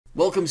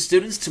Welcome,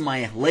 students, to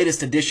my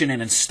latest edition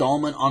and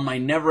installment on my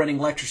never-ending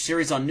lecture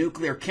series on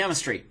nuclear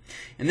chemistry.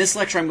 In this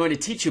lecture, I'm going to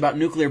teach you about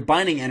nuclear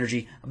binding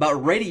energy,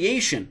 about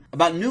radiation,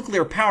 about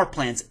nuclear power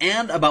plants,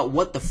 and about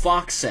what the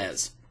fox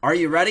says. Are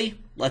you ready?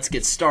 Let's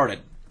get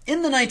started.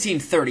 In the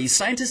 1930s,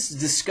 scientists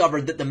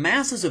discovered that the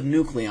masses of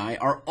nuclei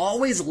are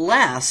always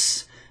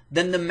less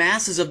than the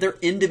masses of their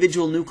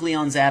individual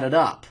nucleons added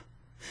up.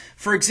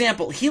 For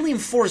example,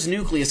 helium-4's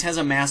nucleus has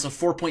a mass of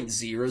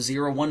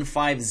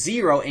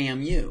 4.00150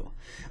 AMU.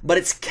 But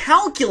its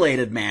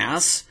calculated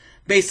mass,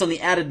 based on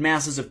the added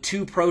masses of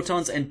 2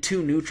 protons and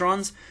 2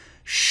 neutrons,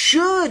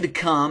 should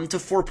come to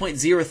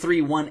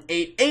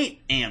 4.03188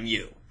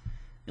 AMU.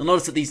 You'll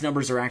notice that these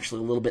numbers are actually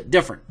a little bit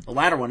different. The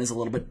latter one is a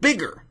little bit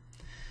bigger.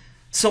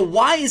 So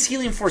why is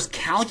helium-4's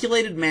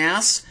calculated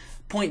mass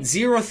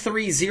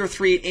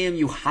 0.03038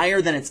 AMU higher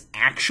than its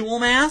actual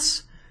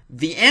mass?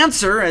 The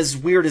answer, as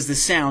weird as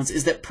this sounds,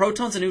 is that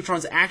protons and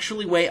neutrons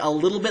actually weigh a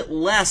little bit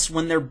less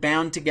when they're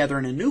bound together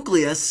in a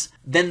nucleus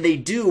than they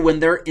do when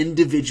they're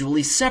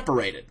individually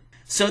separated.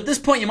 So at this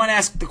point you might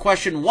ask the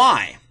question,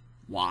 why?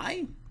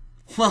 Why?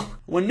 Well,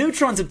 when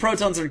neutrons and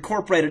protons are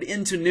incorporated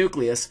into a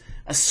nucleus,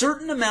 a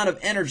certain amount of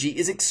energy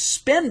is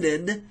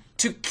expended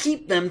to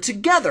keep them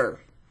together.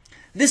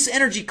 This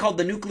energy, called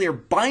the nuclear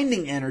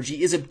binding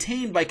energy, is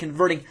obtained by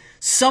converting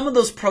some of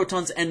those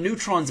protons and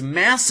neutrons'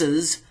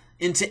 masses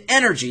into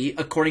energy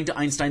according to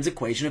Einstein's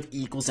equation of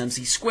E equals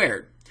mc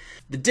squared.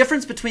 The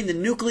difference between the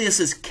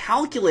nucleus's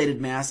calculated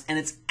mass and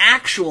its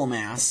actual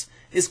mass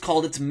is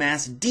called its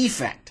mass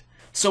defect.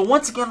 So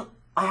once again,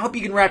 I hope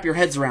you can wrap your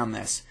heads around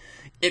this.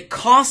 It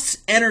costs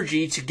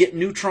energy to get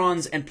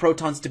neutrons and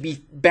protons to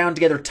be bound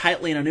together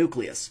tightly in a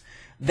nucleus.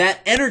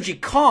 That energy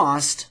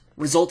cost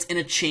results in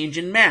a change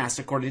in mass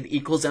according to E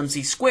equals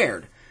mc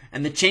squared.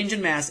 And the change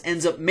in mass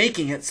ends up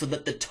making it so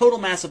that the total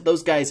mass of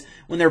those guys,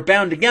 when they're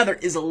bound together,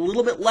 is a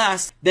little bit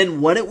less than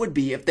what it would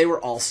be if they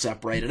were all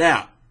separated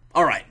out.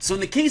 Alright, so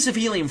in the case of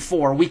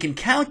helium-4, we can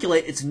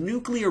calculate its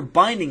nuclear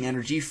binding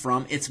energy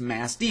from its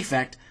mass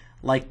defect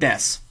like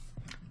this.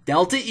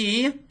 Delta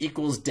E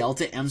equals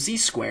delta mc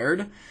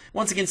squared.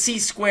 Once again, c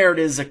squared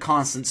is a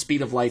constant,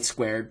 speed of light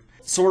squared.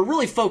 So we're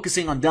really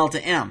focusing on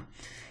delta m.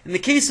 In the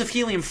case of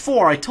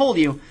helium-4, I told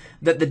you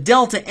that the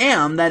delta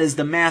m, that is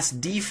the mass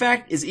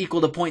defect, is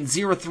equal to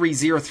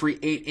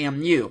 0.03038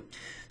 AMU.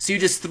 So you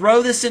just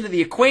throw this into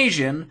the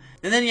equation,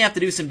 and then you have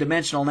to do some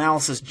dimensional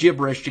analysis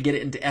gibberish to get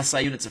it into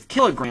SI units of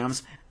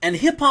kilograms. And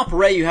hip-hop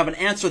hooray, you have an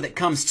answer that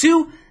comes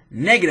to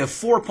negative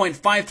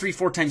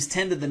 4.534 times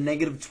 10 to the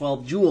negative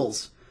 12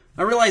 joules.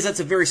 I realize that's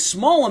a very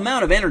small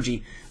amount of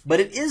energy,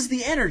 but it is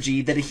the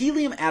energy that a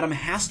helium atom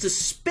has to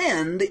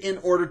spend in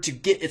order to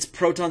get its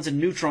protons and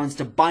neutrons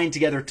to bind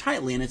together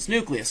tightly in its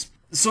nucleus.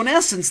 So in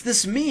essence,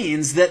 this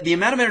means that the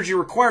amount of energy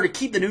required to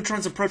keep the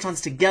neutrons and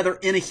protons together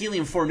in a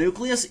helium-4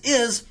 nucleus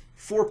is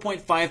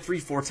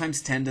 4.534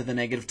 times 10 to the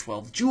negative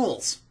 12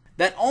 joules.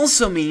 That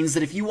also means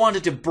that if you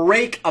wanted to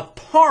break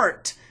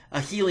apart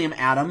a helium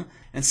atom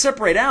and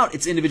separate out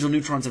its individual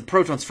neutrons and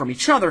protons from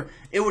each other,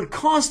 it would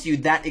cost you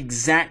that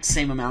exact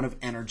same amount of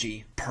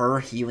energy per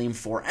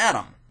helium-4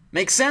 atom.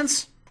 Make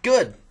sense?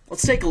 Good.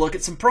 Let's take a look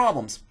at some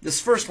problems. This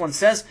first one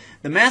says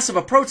the mass of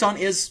a proton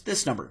is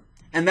this number,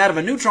 and that of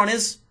a neutron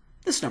is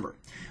this number.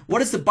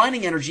 What is the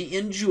binding energy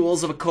in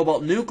joules of a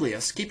cobalt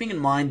nucleus, keeping in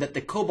mind that the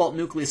cobalt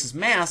nucleus's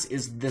mass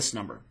is this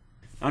number?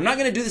 Now, I'm not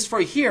going to do this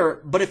for you here,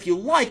 but if you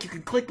like, you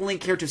can click the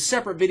link here to a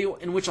separate video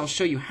in which I'll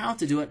show you how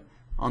to do it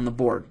on the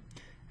board.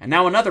 And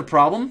now another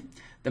problem.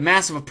 The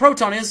mass of a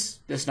proton is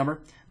this number.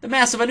 The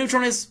mass of a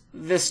neutron is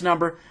this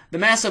number. The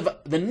mass of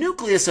the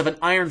nucleus of an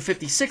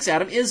iron-56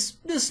 atom is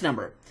this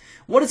number.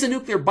 What is the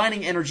nuclear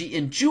binding energy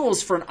in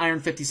joules for an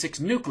iron-56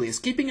 nucleus,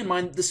 keeping in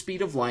mind that the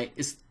speed of light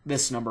is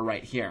this number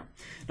right here?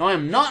 Now, I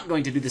am not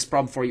going to do this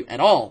problem for you at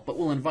all, but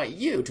will invite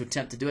you to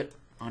attempt to do it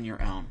on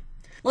your own.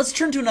 Let's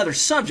turn to another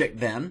subject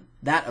then,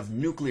 that of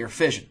nuclear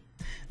fission.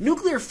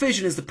 Nuclear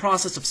fission is the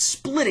process of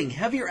splitting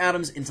heavier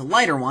atoms into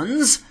lighter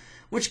ones,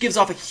 which gives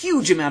off a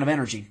huge amount of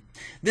energy.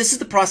 This is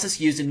the process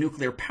used in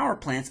nuclear power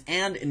plants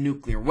and in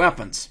nuclear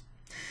weapons.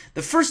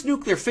 The first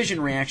nuclear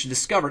fission reaction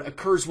discovered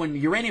occurs when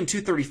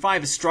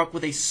uranium-235 is struck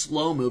with a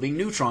slow-moving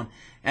neutron,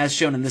 as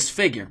shown in this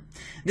figure.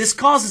 This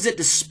causes it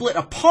to split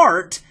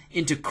apart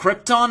into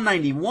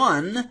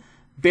krypton-91,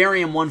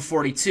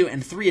 barium-142,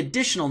 and 3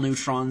 additional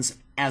neutrons,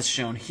 as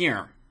shown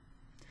here.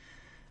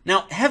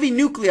 Now, heavy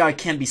nuclei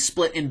can be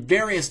split in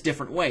various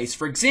different ways.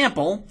 For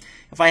example,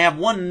 if I have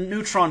one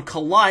neutron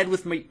collide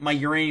with my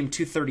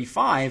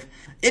uranium-235,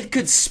 it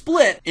could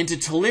split into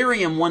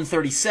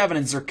tellurium-137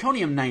 and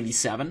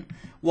zirconium-97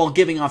 while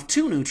giving off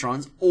 2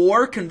 neutrons,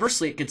 or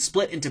conversely, it could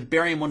split into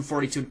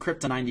barium-142 and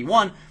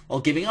krypton-91 while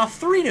giving off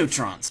 3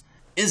 neutrons.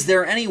 Is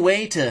there any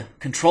way to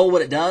control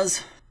what it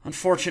does?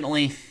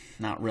 Unfortunately,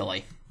 not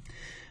really.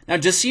 Now,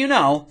 just so you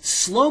know,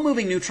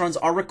 slow-moving neutrons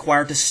are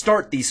required to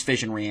start these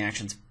fission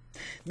reactions.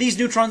 These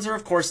neutrons are,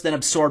 of course, then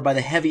absorbed by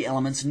the heavy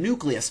element's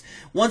nucleus.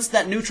 Once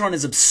that neutron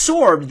is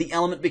absorbed, the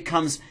element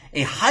becomes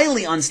a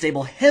highly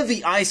unstable,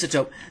 heavy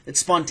isotope that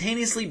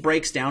spontaneously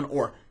breaks down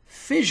or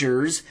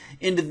fissures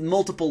into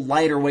multiple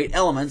lighter weight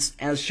elements,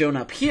 as shown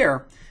up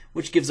here,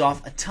 which gives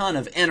off a ton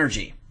of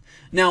energy.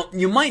 Now,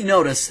 you might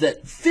notice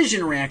that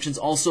fission reactions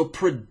also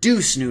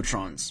produce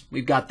neutrons.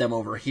 We've got them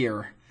over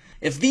here.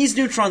 If these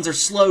neutrons are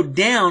slowed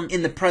down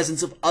in the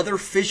presence of other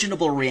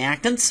fissionable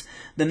reactants,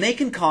 then they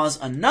can cause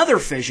another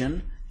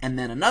fission, and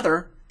then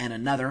another, and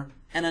another,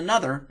 and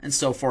another, and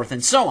so forth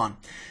and so on.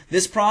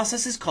 This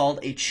process is called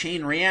a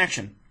chain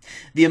reaction.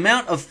 The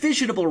amount of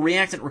fissionable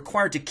reactant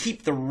required to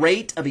keep the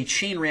rate of a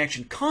chain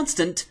reaction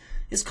constant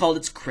is called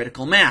its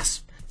critical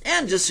mass.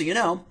 And just so you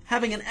know,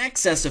 having an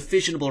excess of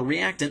fissionable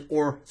reactant,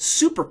 or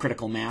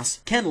supercritical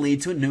mass, can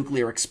lead to a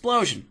nuclear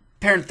explosion.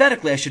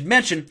 Parenthetically, I should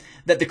mention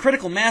that the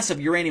critical mass of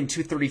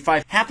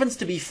uranium-235 happens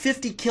to be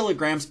 50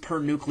 kilograms per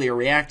nuclear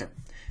reactor.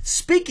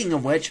 Speaking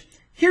of which,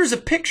 here's a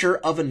picture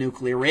of a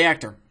nuclear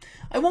reactor.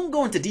 I won't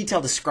go into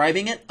detail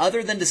describing it,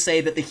 other than to say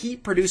that the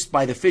heat produced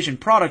by the fission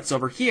products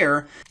over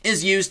here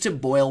is used to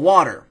boil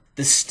water.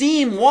 The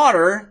steam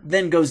water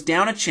then goes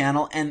down a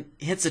channel and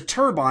hits a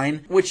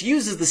turbine, which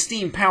uses the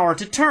steam power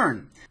to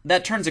turn.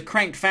 That turns a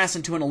crank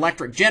fastened to an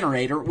electric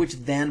generator, which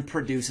then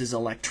produces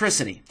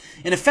electricity.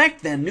 In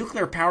effect, then,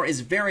 nuclear power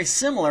is very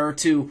similar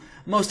to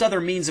most other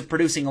means of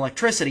producing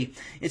electricity.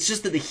 It's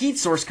just that the heat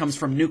source comes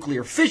from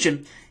nuclear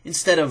fission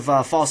instead of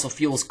fossil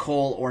fuels,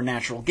 coal, or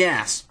natural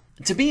gas.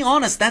 To be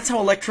honest, that's how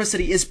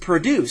electricity is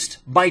produced,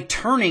 by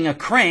turning a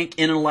crank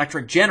in an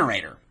electric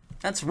generator.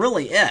 That's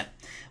really it.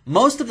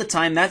 Most of the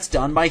time, that's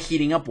done by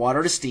heating up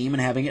water to steam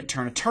and having it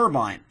turn a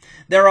turbine.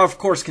 There are, of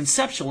course,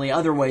 conceptually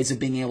other ways of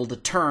being able to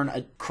turn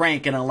a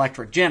crank in an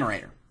electric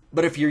generator.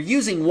 But if you're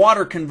using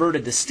water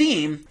converted to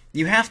steam,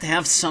 you have to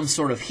have some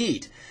sort of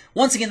heat.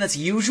 Once again, that's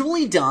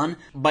usually done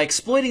by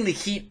exploiting the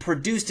heat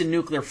produced in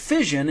nuclear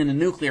fission in a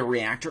nuclear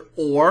reactor,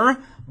 or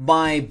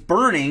by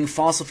burning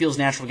fossil fuels,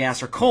 natural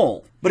gas, or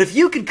coal. But if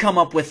you could come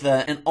up with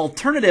an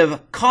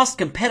alternative,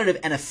 cost-competitive,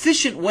 and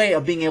efficient way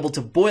of being able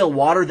to boil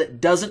water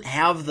that doesn't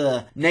have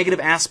the negative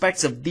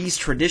aspects of these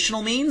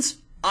traditional means,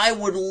 I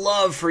would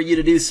love for you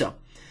to do so.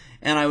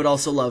 And I would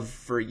also love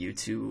for you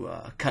to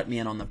cut me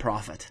in on the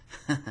profit.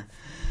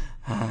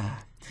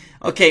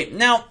 Okay,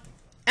 now,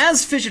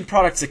 as fission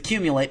products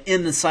accumulate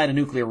inside a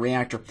nuclear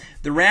reactor,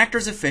 the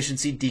reactor's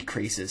efficiency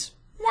decreases.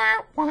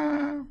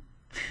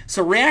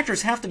 So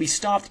reactors have to be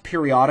stopped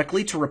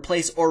periodically to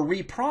replace or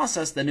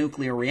reprocess the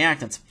nuclear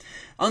reactants.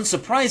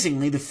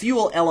 Unsurprisingly, the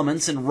fuel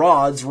elements and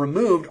rods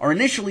removed are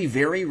initially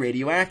very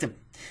radioactive.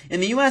 In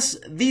the US,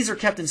 these are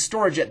kept in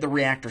storage at the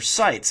reactor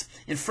sites.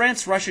 In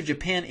France, Russia,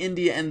 Japan,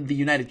 India, and the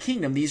United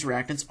Kingdom, these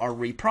reactants are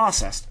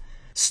reprocessed.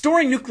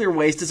 Storing nuclear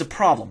waste is a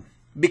problem,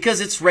 because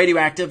it's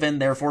radioactive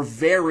and therefore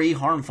very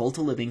harmful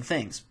to living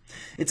things.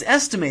 It's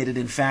estimated,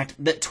 in fact,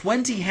 that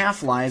 20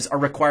 half-lives are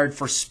required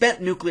for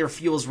spent nuclear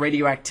fuel's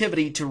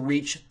radioactivity to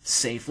reach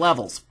safe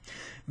levels.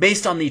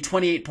 Based on the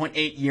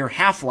 28.8-year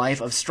half-life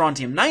of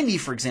strontium-90,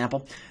 for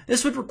example,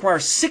 this would require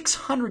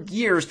 600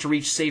 years to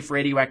reach safe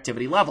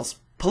radioactivity levels.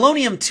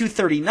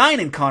 Polonium-239,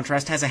 in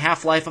contrast, has a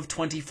half-life of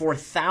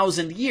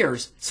 24,000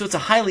 years, so it's a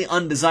highly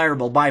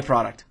undesirable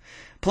byproduct.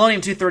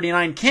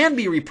 Polonium-239 can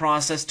be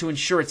reprocessed to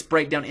ensure its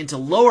breakdown into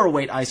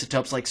lower-weight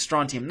isotopes like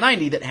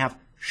strontium-90 that have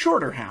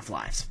shorter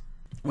half-lives.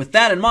 With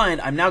that in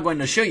mind, I'm now going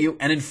to show you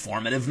an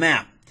informative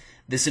map.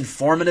 This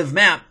informative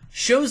map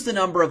shows the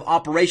number of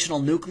operational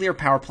nuclear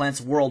power plants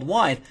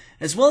worldwide,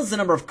 as well as the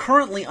number of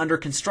currently under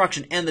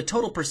construction and the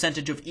total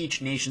percentage of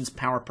each nation's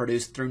power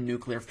produced through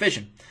nuclear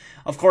fission.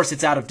 Of course,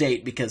 it's out of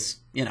date because,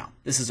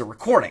 this is a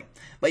recording.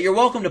 But you're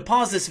welcome to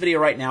pause this video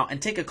right now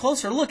and take a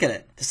closer look at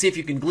it to see if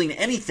you can glean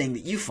anything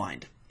that you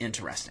find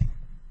interesting.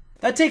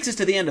 That takes us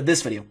to the end of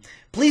this video.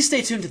 Please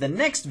stay tuned to the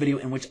next video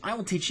in which I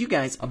will teach you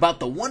guys about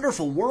the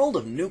wonderful world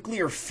of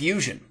nuclear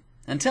fusion.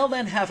 Until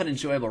then, have an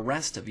enjoyable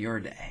rest of your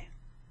day.